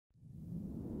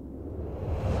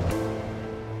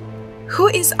Who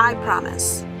is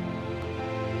EyePromise?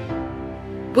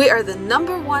 We are the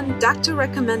 #1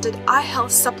 doctor-recommended eye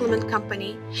health supplement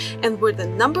company, and we're the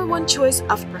 #1 choice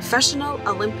of professional,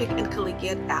 Olympic, and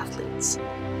collegiate athletes.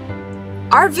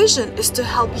 Our vision is to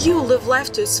help you live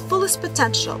life to its fullest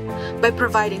potential by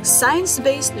providing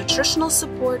science-based nutritional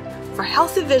support for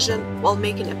healthy vision while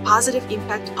making a positive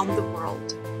impact on the world.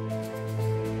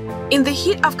 In the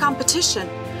heat of competition,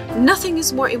 nothing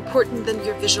is more important than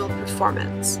your visual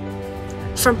performance.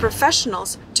 From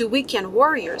professionals to weekend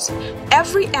warriors,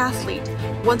 every athlete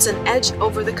wants an edge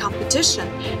over the competition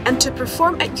and to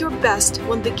perform at your best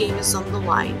when the game is on the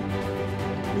line.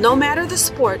 No matter the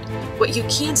sport, what you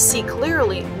can't see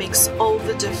clearly makes all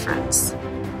the difference.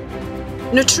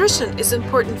 Nutrition is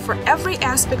important for every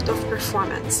aspect of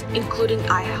performance, including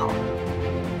eye health.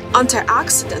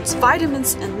 Antioxidants,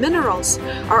 vitamins, and minerals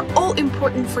are all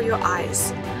important for your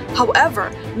eyes.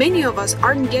 However, many of us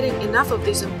aren't getting enough of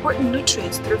these important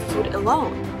nutrients through food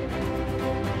alone.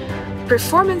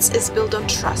 Performance is built on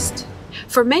trust.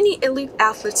 For many elite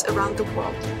athletes around the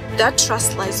world, that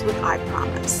trust lies with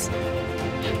EyePromise.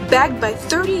 Backed by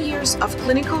 30 years of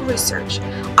clinical research,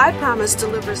 EyePromise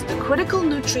delivers the critical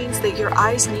nutrients that your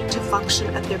eyes need to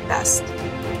function at their best.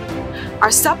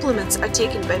 Our supplements are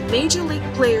taken by major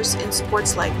league players in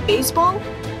sports like baseball,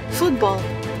 football,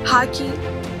 hockey,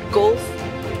 golf,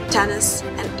 tennis,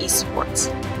 and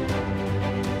esports.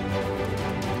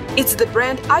 It's the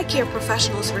brand eye care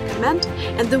professionals recommend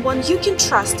and the one you can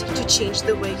trust to change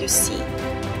the way you see.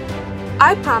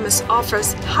 EyePromise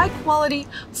offers high-quality,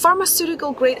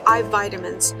 pharmaceutical-grade eye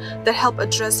vitamins that help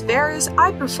address various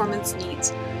eye performance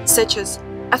needs, such as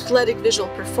athletic visual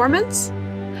performance,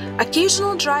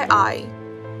 occasional dry eye,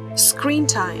 screen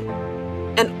time,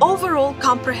 and overall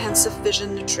comprehensive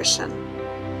vision nutrition.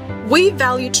 We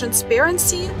value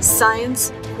transparency,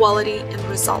 science, quality, and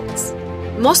results.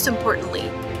 Most importantly,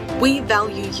 we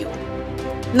value you.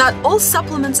 Not all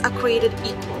supplements are created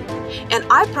equal, and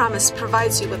EyePromise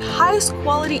provides you with highest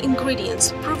quality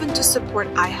ingredients proven to support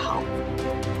eye health.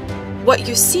 What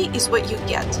you see is what you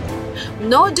get.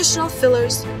 No additional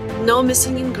fillers, no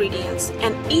missing ingredients,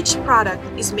 and each product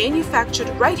is manufactured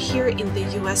right here in the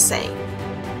USA.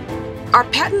 Our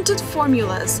patented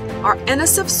formulas are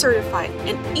NSF certified,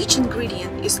 and each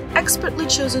ingredient is expertly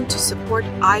chosen to support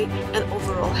eye and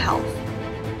overall health.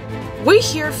 We're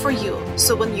here for you,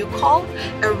 so when you call,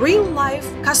 a real-life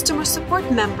customer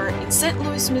support member in St.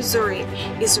 Louis, Missouri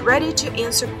is ready to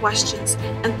answer questions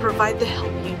and provide the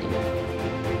help you need.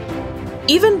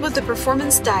 Even with the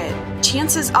performance diet,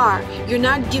 chances are you're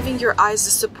not giving your eyes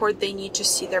the support they need to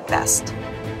see their best.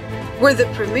 We're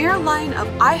the premier line of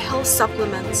eye health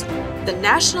supplements, the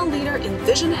national leader in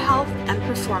vision health and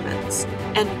performance,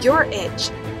 and your edge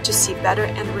to see better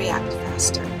and react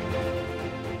faster.